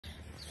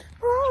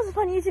Well, that was a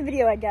fun YouTube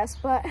video, I guess,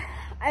 but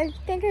I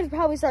think I should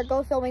probably start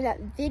filming that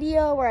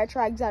video where I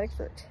try exotic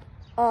fruit.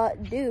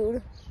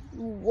 Dude,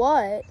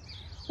 what?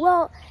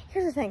 Well,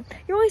 here's the thing.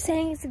 You're always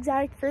saying it's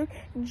exotic fruit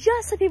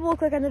just so people will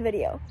click on the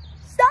video.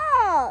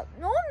 Stop!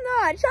 No, I'm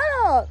not. Shut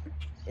up.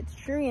 It's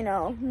true, you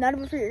know. None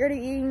of the fruit you're going to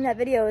be eating in that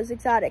video is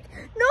exotic.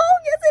 No,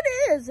 yes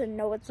it is. And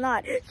no, it's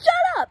not.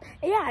 Shut up!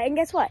 Yeah, and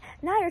guess what?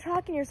 Now you're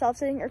talking to yourself,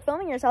 sitting here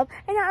filming yourself,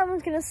 and now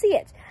everyone's going to see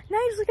it. Now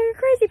you just look like a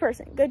crazy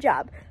person. Good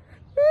job.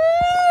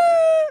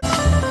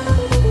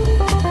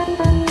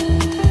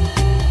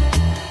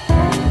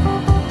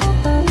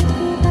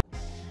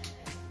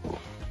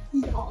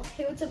 Y'all,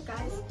 hey, what's up,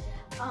 guys?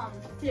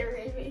 Today we're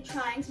going to be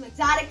trying some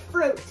exotic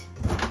fruit.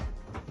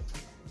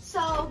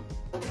 So,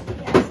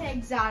 yeah, I say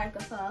exotic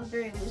with a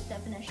very loose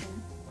definition.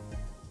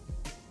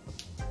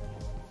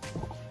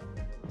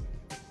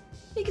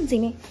 You can see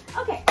me.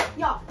 Okay,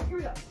 y'all, here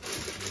we go.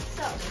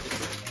 So,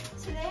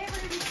 today we're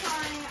going to be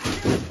trying, I'm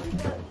going to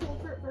do the cool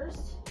fruit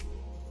first.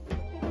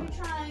 We're going to be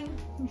trying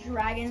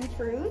dragon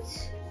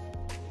fruit.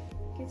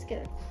 Let's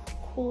get a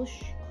cool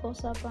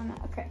close up on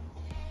that. Okay.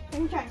 We're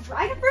going to be trying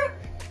dragon fruit.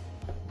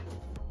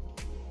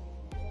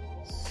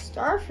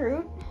 Star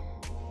fruit.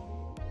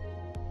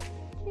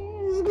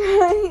 Jesus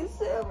Christ,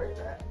 super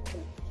dry.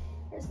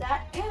 There's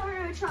that. And we're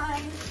going to be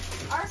trying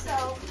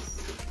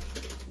ourselves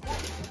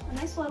a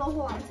nice little,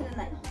 hold on to the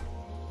night.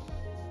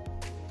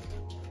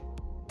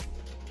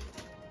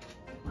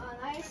 A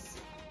nice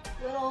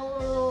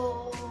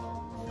little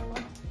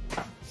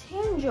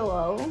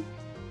tangelo.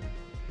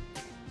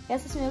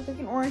 Yes, it's going to look like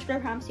an orange, but I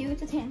promise you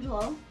it's a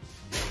tangelo.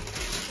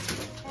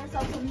 And it's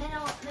also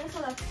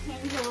Minnesota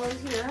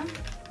tangelos here.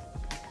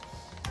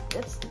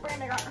 That's the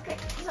brand I got. Okay,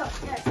 so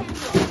yeah,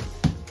 tangelo.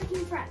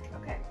 Freaking French.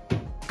 Okay.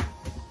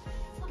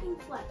 Fucking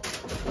flat.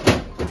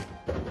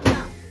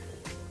 Now.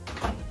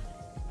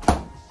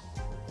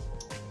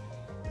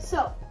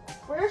 So,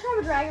 we're gonna try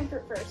the dragon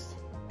fruit first.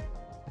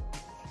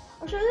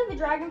 I'll show you the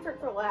dragon fruit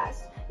for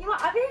last. You know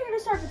what? I think I'm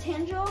gonna start with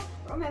tangelo,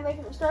 or maybe I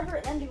can start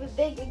fruit and then do a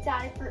big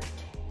exotic fruit.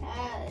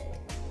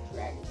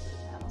 Dragon fruit.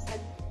 I almost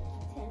said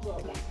tangelo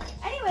again.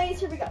 Anyways,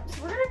 here we go.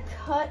 So we're gonna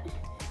cut,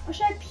 or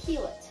should I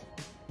peel it?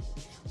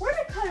 We're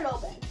gonna cut it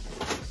open,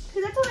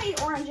 because that's how I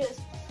eat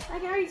oranges. I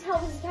can already tell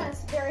this is kind of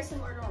very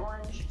similar to an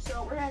orange,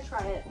 so we're gonna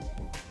try it.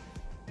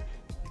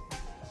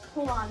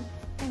 Hold on.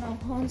 Oh no,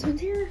 hold on,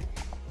 someone's here.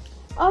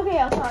 Okay,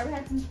 I'm sorry, we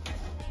had some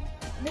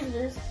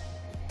visitors.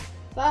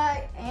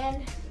 Bye,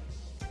 and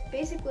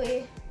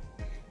basically,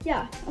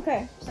 yeah,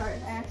 okay, sorry,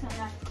 I accidentally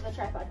knocked the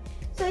tripod.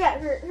 So yeah,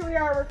 here we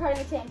are, we're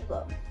cutting a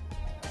tangelo.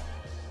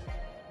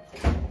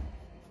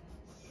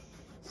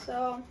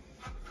 So,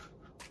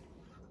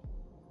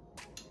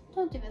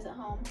 don't do this at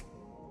home.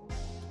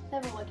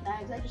 Never like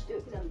knives, I just do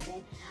it because I'm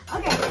insane.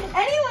 Okay,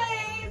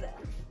 anyways,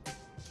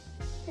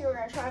 here we're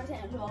gonna try the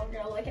tangelo. We're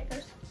gonna lick it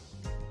first.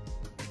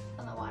 I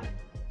don't know why.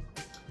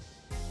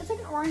 It's like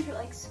an orange, but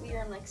like sweeter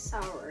and like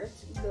sour.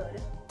 It's good.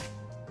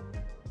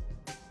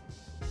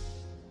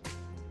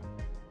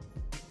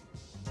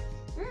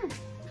 Mmm.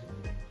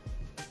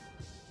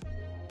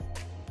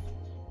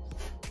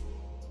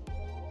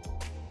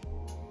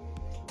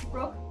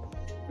 Broke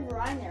the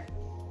rind there.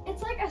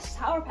 It's like a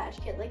Sour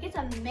Patch Kid. Like, it's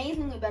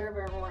amazingly better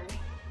than an orange.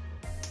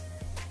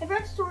 I've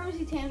read stories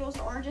you tangelos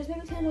and oranges.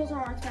 Maybe tangelos are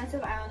more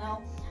expensive, I don't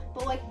know.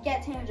 But like,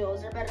 get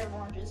tangelos, they're better than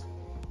oranges.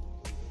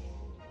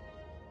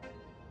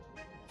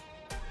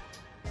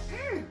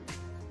 Mmm.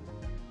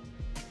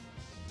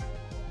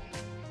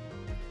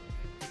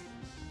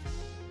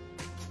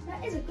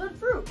 That is a good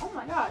fruit. Oh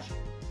my gosh.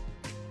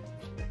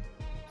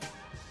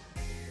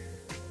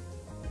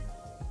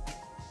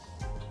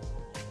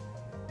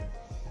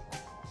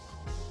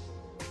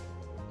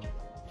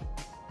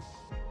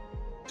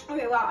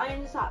 Okay, wow, I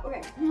need to stop.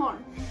 Okay, hold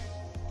on.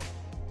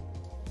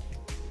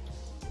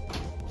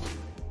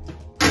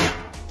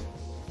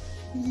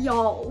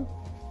 Yo.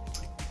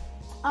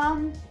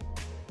 I'll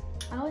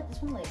eat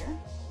this one later.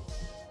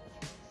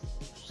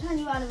 Just trying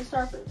to out of the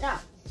star fruit. Now,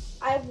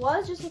 I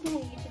was just looking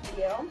at a YouTube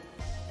video.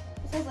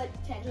 It says like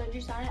tangelo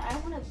juice on it. I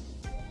don't want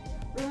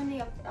to ruin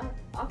the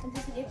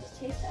authenticity of this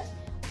taste test.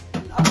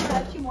 Also, I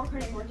have 2 more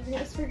cutting boards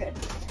because it's pretty good.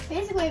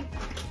 Basically,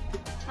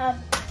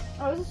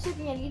 I was just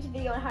looking at a YouTube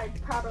video on how to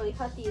properly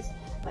cut these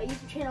by a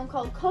YouTube channel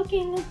called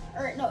In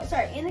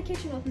the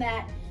Kitchen with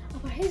Matt. I'll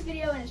put his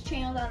video and his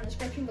channel down in the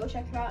description. Go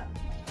check him out.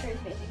 It's very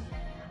amazing.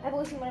 I've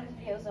only seen one of his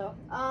videos though.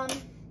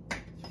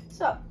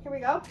 So here we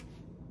go.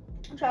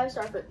 I'll try the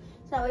star fruit.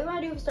 So now what you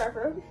want to do with star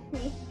fruit,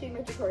 me doing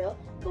my tutorial,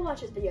 go watch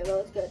this video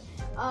though, it's good.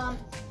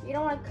 You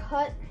don't want to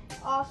cut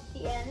off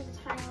the end,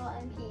 a tiny little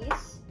end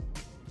piece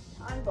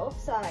on both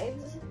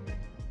sides.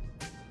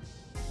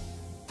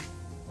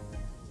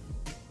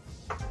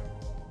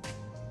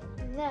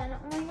 And then,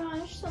 oh my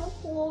gosh, so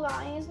cool,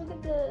 guys. Look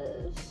at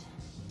this.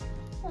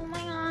 Oh my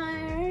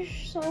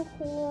gosh, so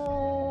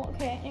cool.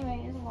 Okay,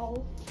 anyways,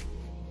 I'll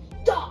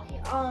die.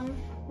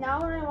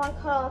 Now we're gonna want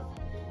to cut off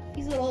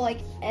these little like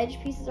edge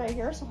pieces right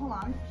here. So hold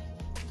on.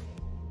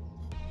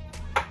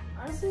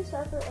 Honestly,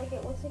 star fruit, like,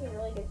 it looks like a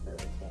really good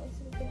fruit. It looks like it's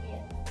gonna be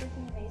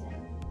freaking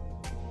amazing.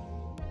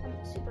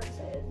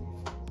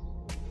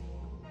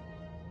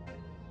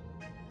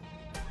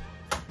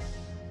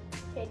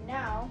 Okay,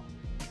 now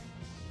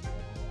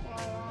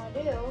what I want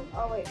to do.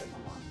 Oh wait, there's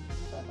one more.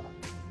 That's what I thought.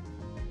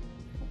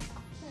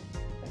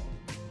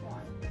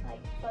 One,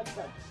 like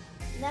fudge.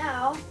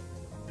 Now,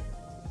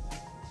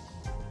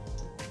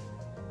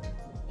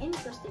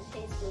 interesting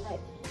taste for the knife.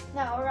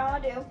 Now what I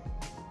want to do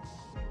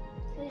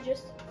is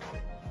just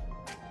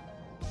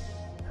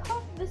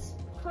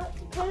cut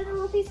it in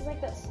little pieces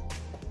like this.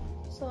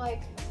 So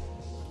like.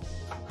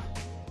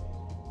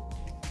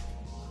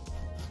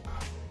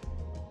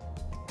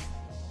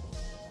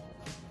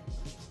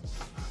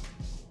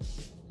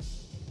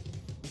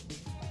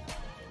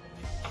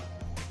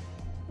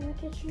 In the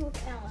kitchen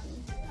with Alan.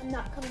 I'm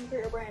not coming for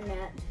your brand,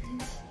 Matt.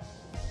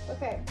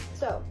 Okay,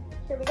 so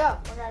here we go.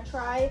 We're gonna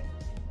try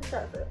the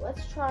sharper.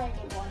 Let's try a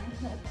new one,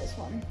 like this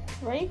one.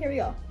 Ready? Here we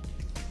go.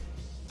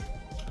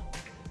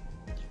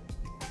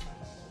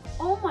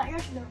 Oh my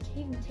gosh, I've never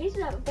even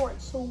tasted that before.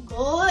 It's so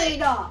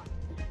good. I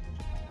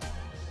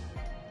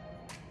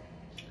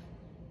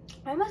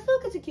must feel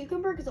like it's a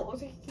cucumber because it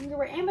looks like a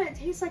cucumber, and but it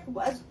tastes like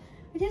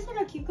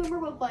a cucumber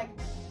with like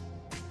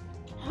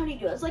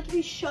honeydew. It's like if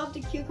you shoved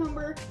a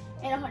cucumber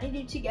and a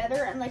honeydew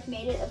together and like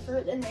made it a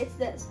fruit, and it's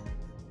this.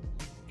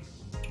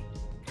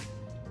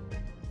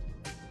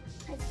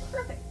 It's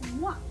perfect.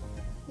 Mwah.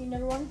 Need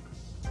another one?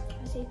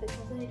 Let's see if it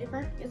smells any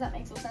different. Does that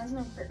make some sense?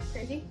 No,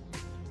 crazy.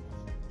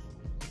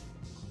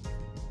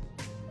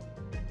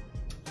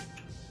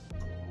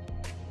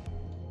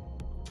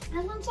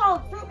 That's one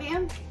solid fruit,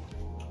 man.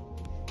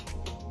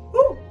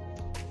 Woo!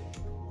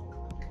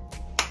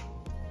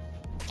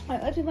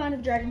 Alright, let's move on to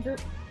the dragon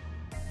fruit.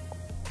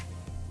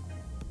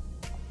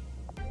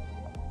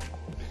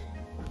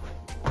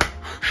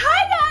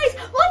 Hi guys!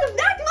 Welcome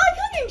back to my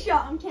cooking show!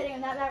 I'm kidding,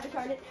 I'm not that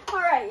retarded.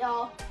 Alright,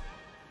 y'all.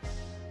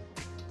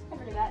 I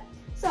forgot that.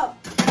 So,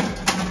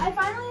 I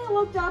finally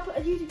looked up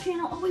a YouTube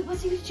channel. Oh wait,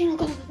 what's the YouTube channel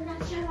called? I forgot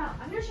to shout them out.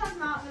 I'm gonna shout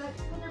them out. I'm gonna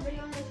put their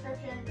video in the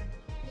description.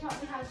 Just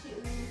taught me how to do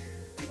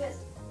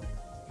this.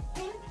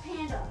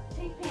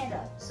 Pink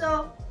Panda.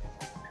 So,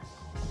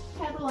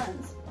 capital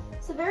N's.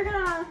 So they're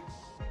gonna,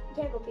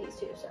 capital P's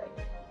too, sorry.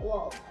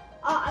 Whoa.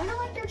 I'm gonna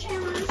link their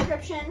channel in the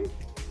description.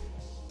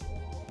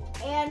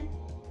 And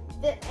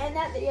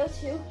that video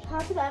too. Shout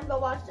out to them, go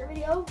watch their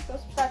video. Go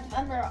subscribe to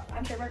them,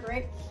 I'm sure they're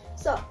great.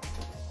 So,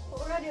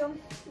 what we're gonna do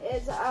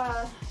is,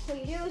 what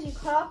you do is you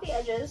cut off the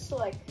edges. So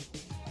like,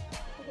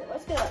 okay,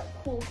 let's get a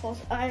cool close.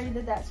 I already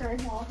did that, sorry.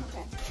 Well,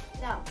 okay.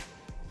 Now,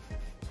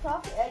 cut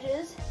off the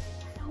edges.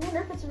 I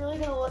wonder if it's really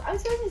gonna look. I'm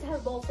expecting this to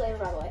have bold flavor,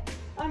 by the way.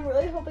 I'm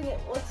really hoping it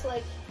looks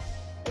like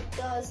it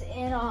does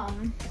in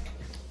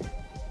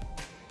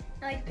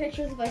like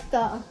pictures of like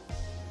the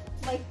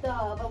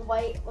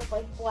white with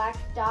like black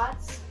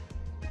dots.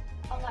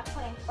 I'm not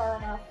cutting far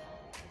enough.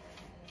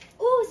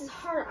 Ooh, this is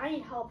hard. I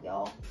need help,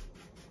 y'all.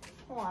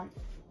 Hold on.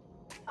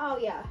 Oh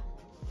yeah.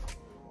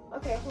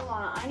 Okay, hold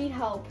on. I need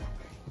help.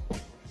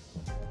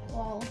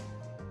 Well,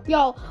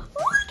 yo, look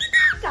at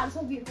that! God,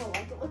 so beautiful.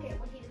 Like, look at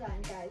what he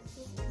designed, guys. This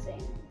is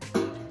insane.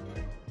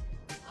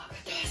 Look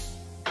at this.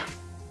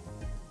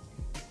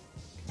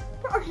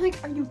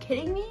 Are you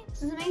kidding me?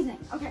 This is amazing.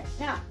 Okay,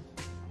 now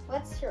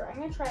let's hear. I'm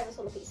gonna try this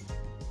little piece.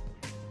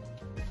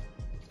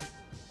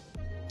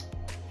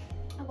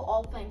 Of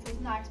all things, I was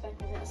not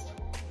expecting this.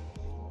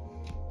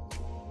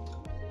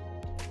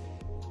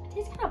 It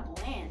tastes kind of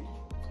bland.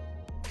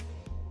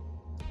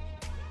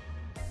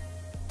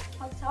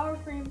 Like sour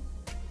cream.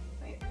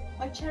 Wait,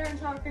 like cheddar and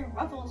sour cream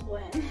ruffles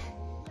bland.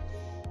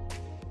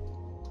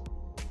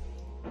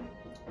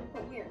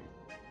 But weird.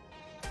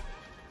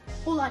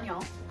 Hold on,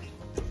 y'all.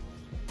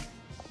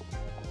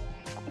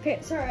 Okay,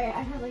 sorry,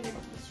 I had like a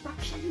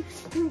distraction.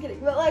 I'm kidding,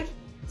 but like,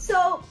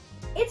 so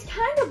it's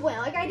kind of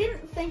bland. Like, I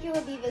didn't think it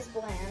would be this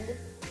bland.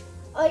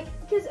 Like,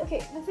 cause okay,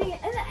 the thing,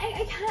 and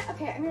I kind of,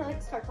 okay, I'm gonna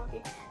like start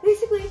talking.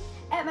 Basically,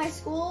 at my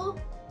school,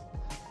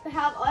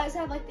 I always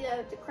have like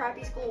the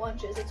crappy school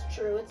lunches. It's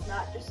true. It's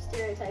not just a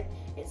stereotype.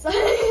 It's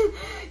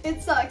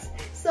it sucks.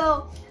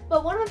 So,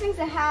 but one of the things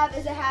I have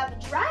is I have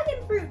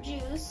dragon fruit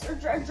juice or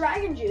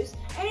dragon juice,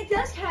 and it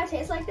does kind of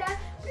taste like that,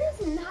 but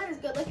it's not as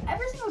good. Like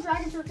every single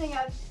dragon fruit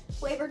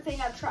flavored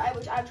thing I've tried,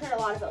 which I've tried a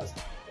lot of those,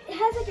 it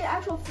has like an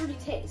actual fruity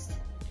taste.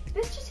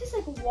 This just tastes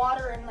like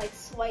water and like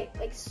slight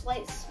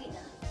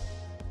sweetener.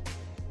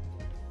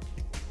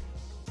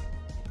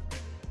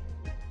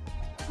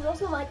 There's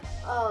also like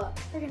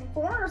freaking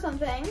corn or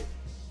something.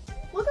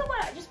 Look at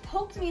what it just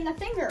poked me in the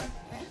finger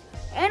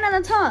and on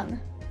the tongue.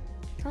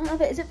 I don't know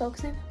if is it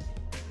focusing?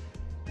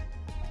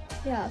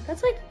 Yeah,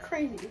 that's like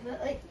crazy, but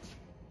like,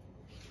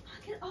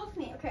 get it off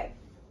me. Okay.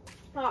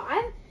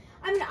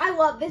 I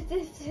love this.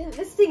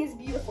 This thing is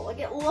beautiful. Like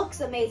it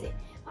looks amazing.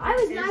 I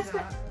was not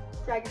expecting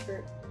dragon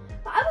fruit,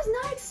 but I was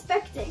not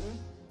expecting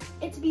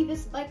it to be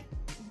this like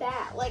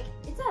bad. Like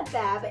it's not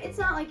bad, but it's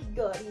not like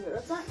good either.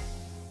 It's not.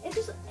 It's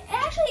just, it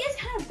actually is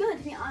kind of good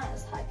to be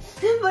honest, but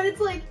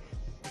it's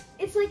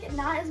like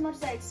not as much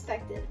as I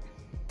expected.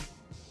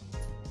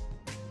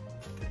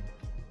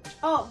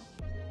 Oh,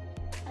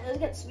 it does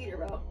get sweeter,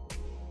 bro.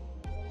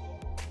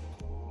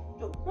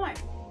 Oh, why?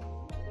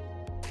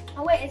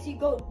 Oh wait, as you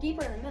go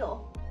deeper in the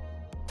middle.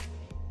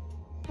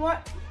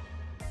 What?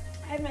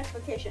 I have an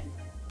expectation.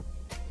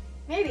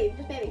 Maybe,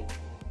 just maybe.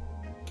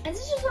 And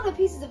this is just one of the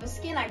pieces of a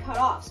skin I cut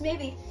off. So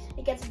maybe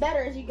it gets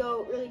better as you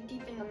go really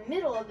deep in the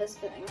middle of this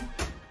thing.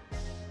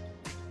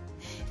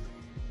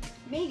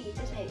 Maybe,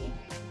 just maybe.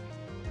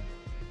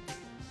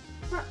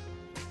 Huh.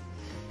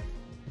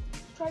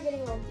 Let's try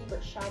getting a little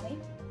deeper, shall we?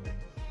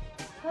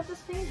 Cut this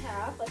thing in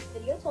half, like the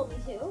video told me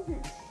to.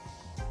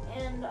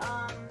 And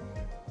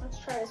let's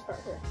try this part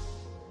here.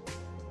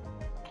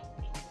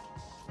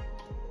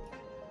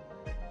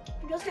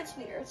 It does get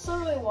sweeter. It's still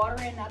really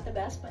watery and not the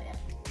best, but yeah.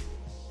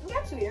 It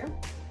got sweeter.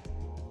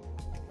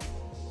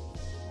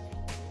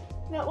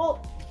 Yeah,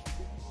 well.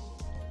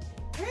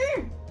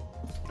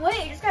 Wait,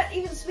 it just got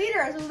even sweeter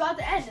as I'm about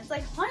to end. It's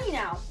like honey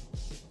now.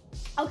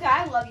 Okay,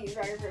 I love you,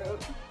 dragon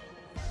fruit.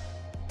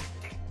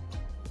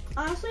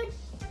 Honestly,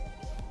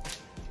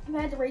 if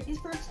I had to rate these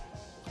fruits,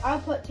 I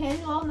would put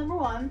tangerine number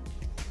 1,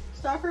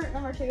 star fruit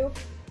number 2,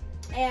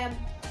 and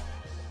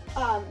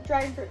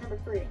dragon fruit number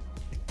 3.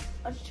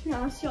 To be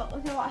honest, y'all,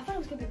 okay, well, I thought it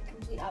was gonna be the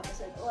complete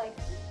opposite, but like,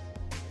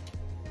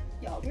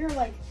 y'all, you're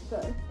like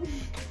good.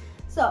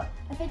 So,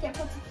 I think that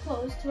puts a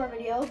close to our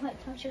video.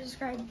 Like, comment, share,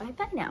 subscribe. Bye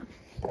bye now.